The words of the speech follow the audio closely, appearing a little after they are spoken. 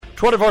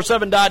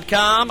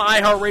247.com,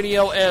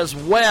 iHeartRadio as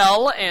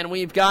well, and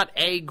we've got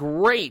a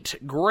great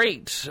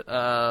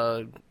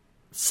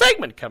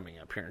segment coming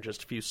up here in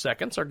just a few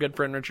seconds. Our good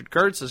friend Richard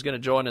Kurtz is going to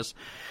join us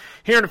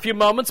here in a few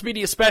moments.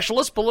 Media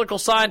specialist, political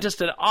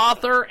scientist, and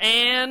author,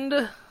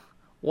 and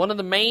one of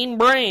the main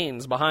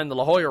brains behind the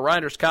La Jolla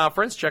Writers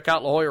Conference. Check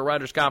out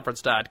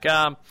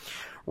LaJollaWritersConference.com.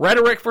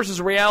 Rhetoric versus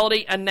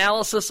Reality,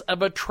 Analysis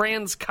of a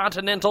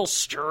Transcontinental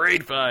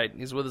Street Fight.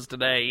 He's with us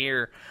today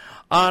here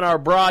on our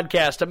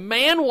broadcast. A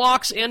man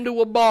walks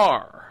into a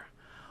bar.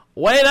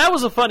 Wait, that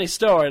was a funny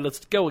story.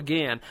 Let's go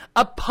again.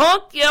 A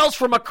punk yells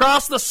from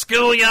across the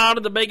schoolyard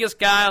to the biggest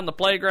guy on the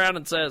playground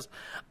and says,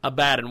 a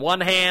bat in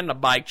one hand, a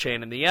bike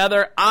chain in the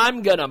other,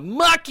 I'm going to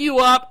muck you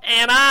up,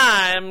 and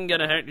I'm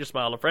going to hurt your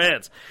smaller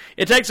friends.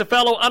 It takes a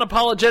fellow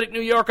unapologetic New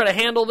Yorker to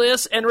handle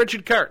this, and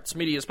Richard Kurtz,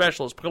 media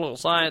specialist, political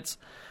science,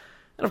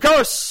 and of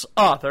course,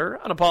 author,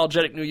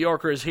 Unapologetic New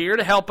Yorker, is here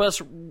to help us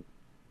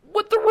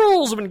with the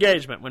rules of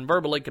engagement when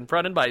verbally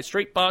confronted by a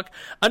street punk.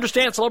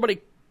 Understand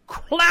celebrity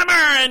clamor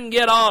and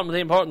get on with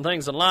the important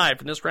things in life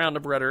in this round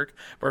of Rhetoric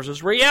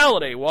versus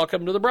Reality.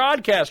 Welcome to the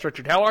broadcast,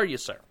 Richard. How are you,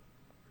 sir?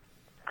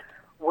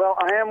 Well,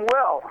 I am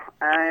well.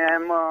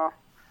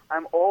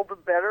 I'm all the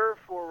better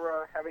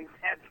for having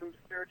had some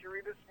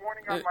surgery this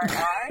morning on my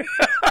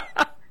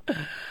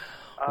eye.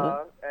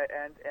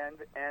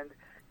 And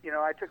you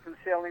know, I took some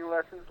sailing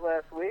lessons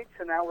last week,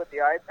 so now with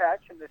the eye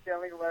patch and the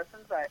sailing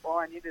lessons, all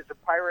I need is a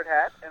pirate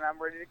hat, and I'm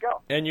ready to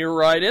go. And you're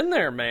right in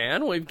there,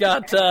 man. We've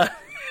got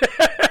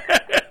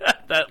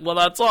well,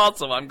 that's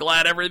awesome. I'm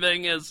glad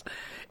everything is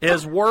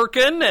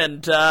working,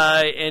 and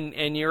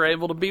you're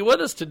able to be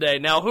with us today.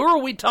 Now, who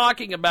are we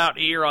talking about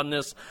here on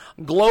this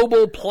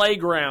global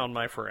playground,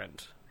 my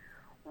friend?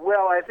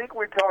 Well, I think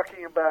we're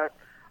talking about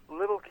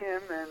Little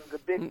Kim and the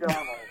Big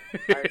Donald.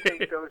 I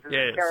think those are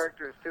the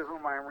characters to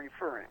whom I'm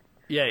referring.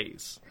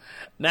 Yes.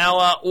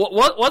 Now,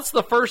 what's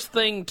the first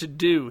thing to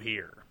do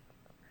here?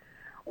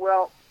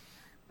 Well,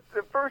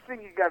 the first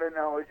thing you got to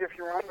know is if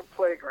you're on the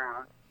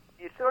playground,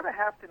 you sort of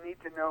have to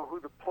need to know who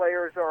the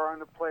players are on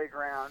the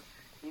playground.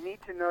 You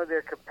need to know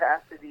their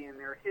capacity and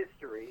their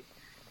history,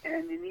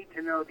 and you need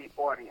to know the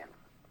audience.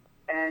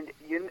 And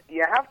you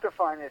have to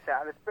find this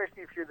out,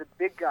 especially if you're the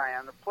big guy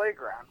on the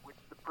playground, which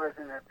the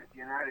President of the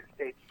United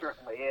States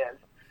certainly is.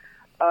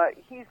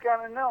 He's got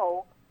to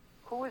know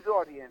who his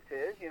audience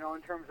is, you know,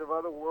 in terms of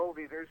other world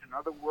leaders and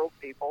other world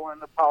people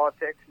and the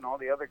politics and all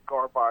the other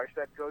garbage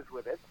that goes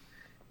with it.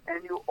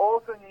 And you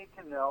also need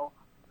to know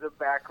the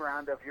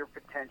background of your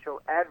potential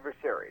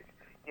adversaries.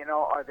 You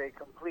know, are they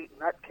complete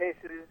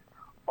nutcases?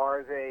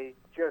 Are they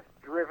just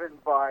driven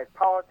by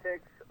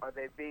politics? Are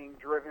they being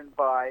driven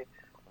by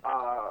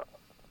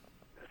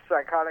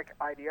psychotic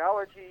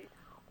ideology?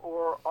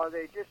 Or are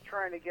they just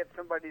trying to get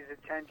somebody's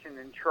attention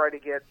and try to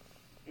get,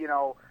 you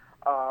know,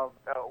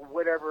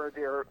 whatever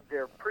their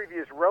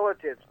previous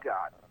relatives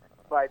got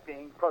by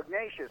being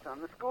pugnacious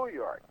on the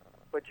schoolyard?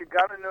 But you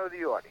got to know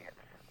the audience.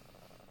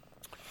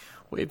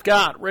 We've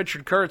got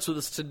Richard Kurtz with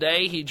us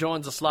today. He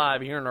joins us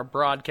live here in our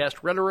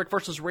broadcast, Rhetoric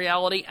versus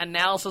Reality,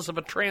 Analysis of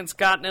a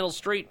Transcontinental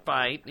Street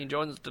Fight. He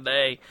joins us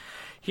today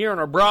here in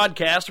our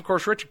broadcast. Of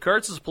course, Richard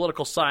Kurtz is a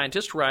political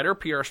scientist, writer,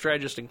 PR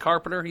strategist, and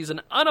carpenter. He's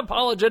an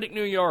unapologetic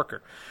New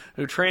Yorker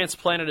who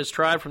transplanted his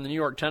tribe from the New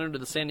York Tundra to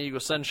the San Diego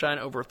Sunshine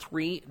over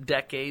 3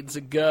 decades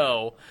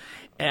ago.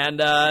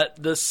 And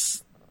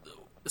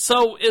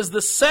so is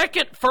the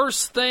second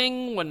first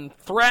thing when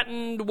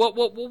threatened?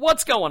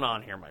 What's going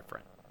on here, my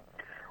friend?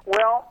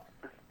 Well,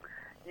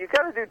 you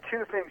got to do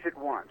two things at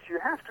once. You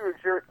have to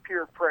exert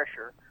peer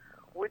pressure,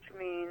 which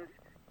means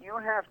you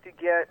have to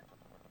get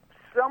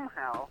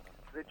somehow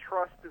the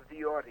trust of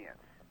the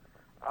audience.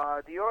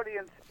 The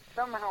audience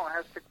somehow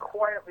has to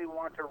quietly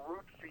want to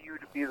root for you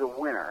to be the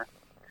winner,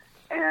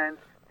 and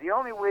the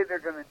only way they're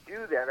going to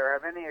do that or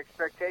have any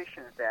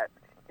expectation of that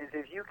is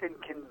if you can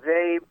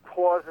convey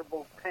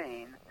plausible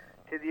pain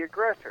to the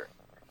aggressor.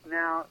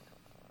 Now,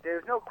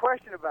 there's no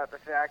question about the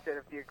fact that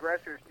if the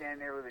aggressor is standing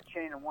there with a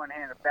chain in one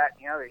hand, a bat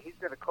in the other, he's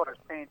going to cause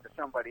pain to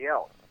somebody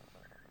else.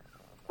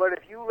 But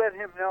if you let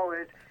him know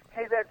is,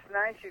 hey, that's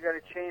nice, you got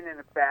a chain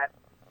and a bat,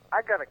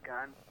 I got a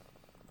gun.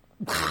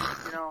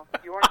 You know,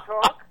 you want to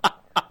talk?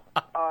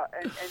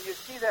 And you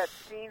see that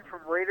scene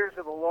from Raiders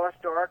of the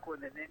Lost Ark when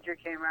the ninja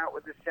came out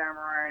with the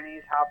samurai and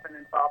he's hopping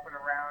and bopping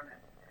around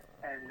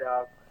and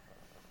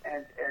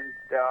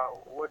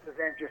what's his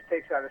name just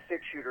takes out a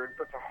 6-shooter and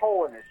puts a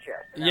hole in his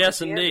chest.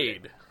 Yes,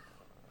 indeed.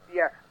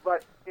 Yeah,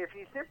 but if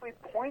he simply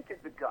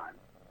pointed the gun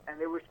and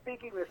they were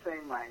speaking the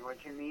same language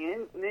and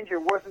the ninja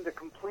wasn't a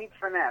complete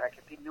fanatic,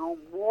 if he knew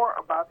more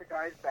about the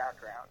guy's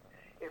background,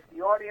 if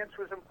the audience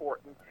was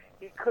important,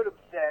 he could have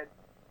said,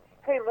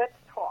 hey, let's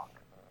talk.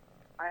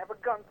 I have a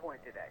gun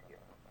pointed at you.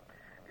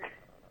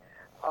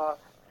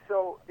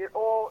 So it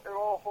all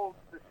holds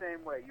the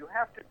same way. You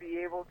have to be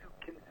able to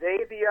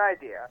convey the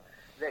idea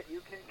that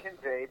you can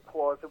convey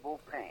plausible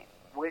pain,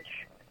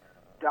 which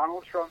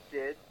Donald Trump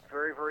did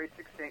very, very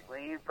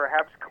succinctly and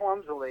perhaps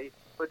clumsily,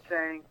 but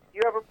saying,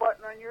 you have a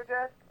button on your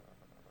desk?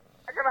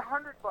 I got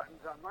 100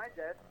 buttons on my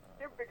desk.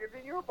 They're bigger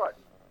than your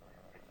buttons.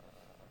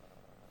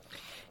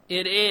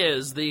 It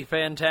is the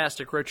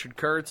fantastic Richard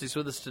Kurtz. He's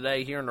with us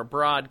today here on our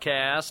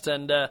broadcast.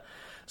 And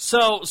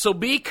so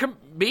be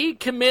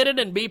committed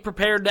and be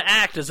prepared to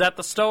act. Is that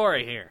the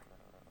story here?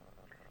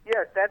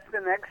 Yes, that's the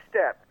next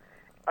step.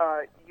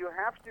 You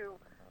have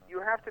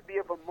to be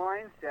of a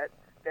mindset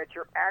that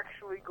you're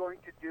actually going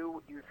to do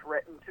what you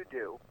threaten to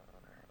do,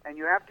 and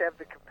you have to have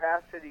the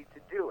capacity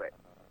to do it.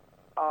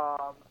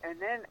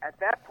 And then at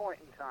that point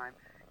in time,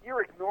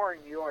 you're ignoring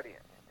the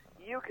audience.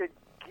 You could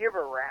give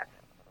a rat's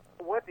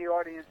what the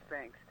audience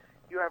thinks.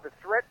 You have a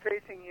threat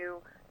facing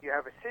you. You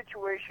have a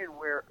situation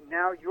where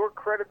now your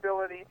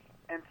credibility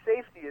and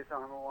safety is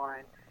on the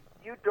line.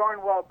 You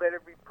darn well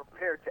better be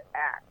prepared to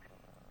act.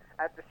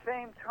 At the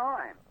same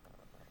time,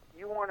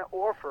 you want to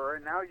offer,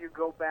 and now you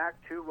go back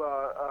to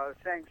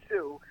Sang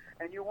Soo,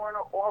 and you want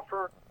to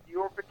offer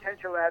your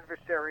potential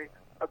adversary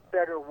a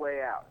better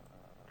way out,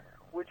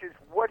 which is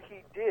what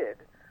he did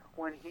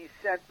when he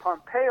sent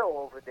Pompeo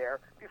over there,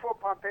 before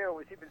Pompeo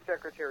was even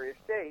Secretary of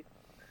State,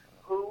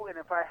 who, and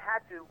if I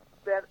had to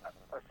bet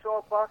a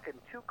sawbuck and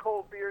 2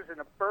 cold beers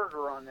and a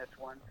burger on this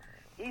one,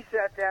 he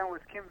sat down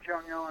with Kim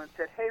Jong-un and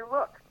said, hey,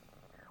 look,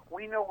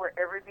 we know where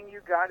everything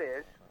you got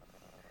is.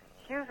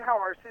 Here's how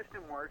our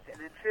system works, and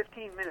in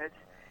 15 minutes,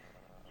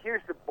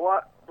 here's the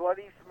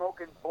bloody,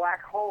 smoking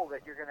black hole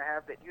that you're going to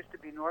have that used to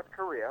be North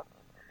Korea.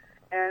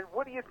 And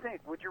what do you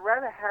think? Would you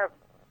rather have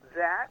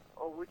that,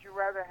 or would you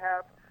rather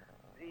have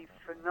the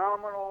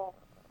phenomenal,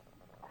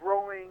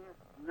 growing,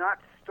 not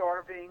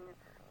starving,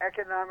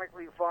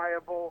 economically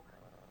viable,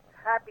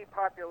 happy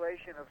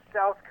population of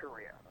South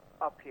Korea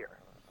up here?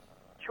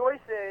 Choice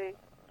A,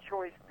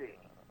 choice B.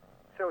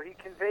 So he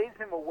conveys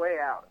him a way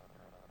out.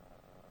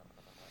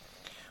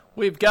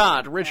 We've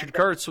got Richard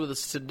Kurtz with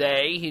us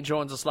today. He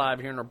joins us live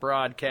here in our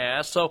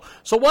broadcast. So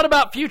what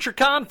about future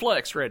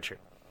conflicts, Richard?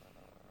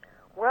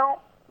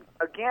 Well,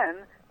 again,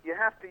 you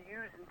have to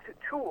use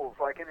tools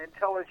like an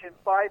intelligent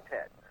biped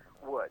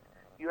would.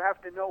 You have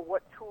to know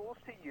what tools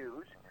to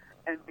use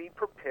and be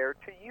prepared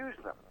to use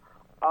them.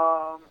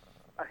 A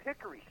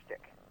hickory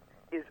stick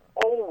is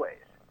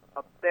always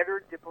a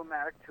better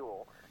diplomatic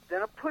tool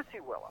than a pussy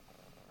willow.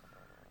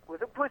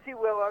 With a pussy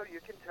willow,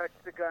 you can touch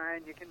the guy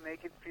and you can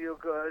make it feel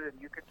good, and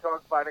you can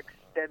talk about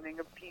extending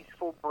a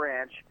peaceful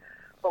branch.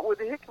 But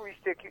with a hickory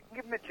stick, you can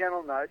give him a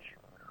gentle nudge,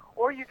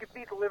 or you can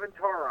beat the living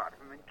tar out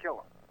of him and kill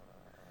him.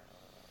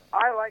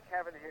 I like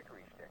having a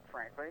hickory stick,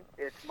 frankly.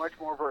 It's much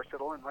more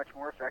versatile and much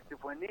more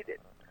effective when needed.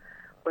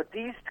 But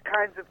these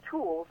kinds of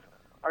tools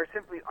are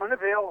simply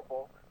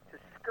unavailable to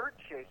skirt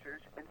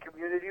chasers and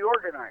community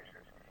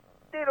organizers.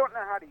 They don't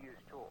know how to use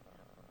tools.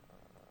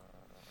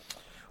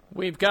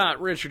 We've got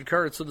Richard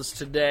Kurtz with us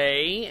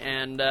today,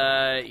 and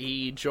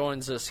he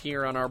joins us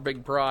here on our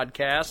big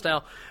broadcast.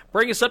 Now,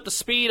 bring us up to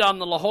speed on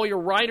the La Jolla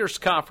Writers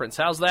Conference.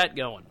 How's that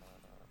going?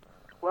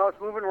 Well, it's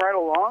moving right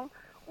along.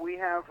 We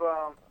have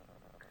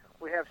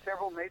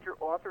several major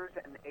authors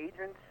and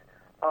agents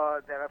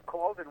that have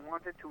called and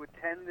wanted to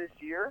attend this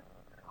year,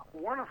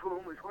 one of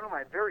whom is one of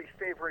my very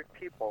favorite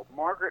people,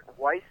 Margaret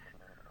Weiss,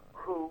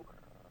 who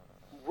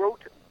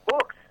wrote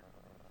books.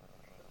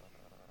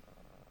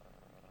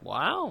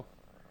 Wow.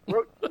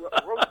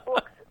 Wrote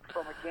books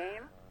from a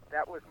game.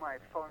 That was my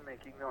phone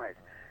making noise.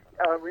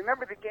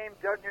 Remember the game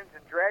Dungeons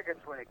and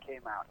Dragons when it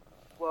came out?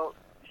 Well,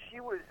 she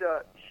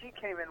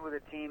came in with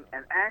a team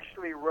and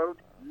actually wrote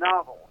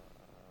novels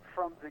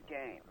from the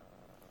game,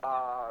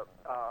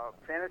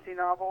 fantasy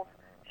novels.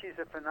 She's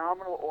a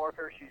phenomenal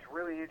author. She's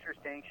really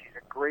interesting. She's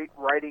a great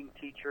writing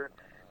teacher,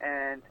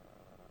 and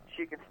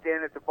she can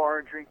stand at the bar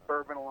and drink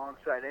bourbon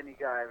alongside any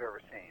guy I've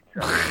ever seen.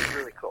 So it's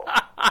really cool.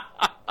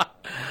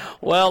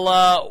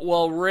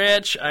 Well,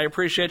 Rich, I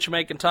appreciate you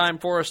making time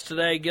for us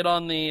today. Get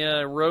on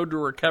the road to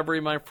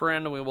recovery, my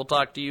friend, and we will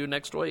talk to you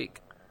next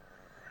week.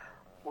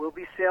 We'll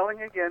be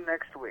sailing again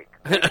next week.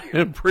 Thank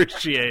you.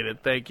 Appreciate it.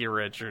 Thank you,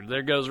 Richard.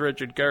 There goes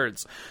Richard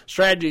Kurtz,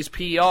 Strategies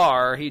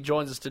PR. He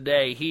joins us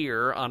today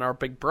here on our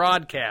big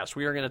broadcast.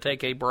 We are going to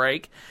take a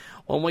break.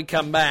 When we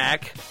come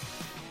back,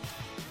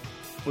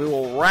 we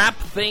will wrap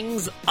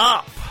things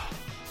up.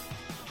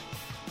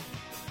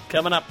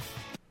 Coming up.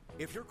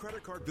 If your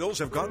credit card bills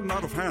have gotten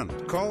out of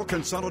hand, call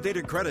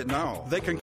Consolidated Credit now. They can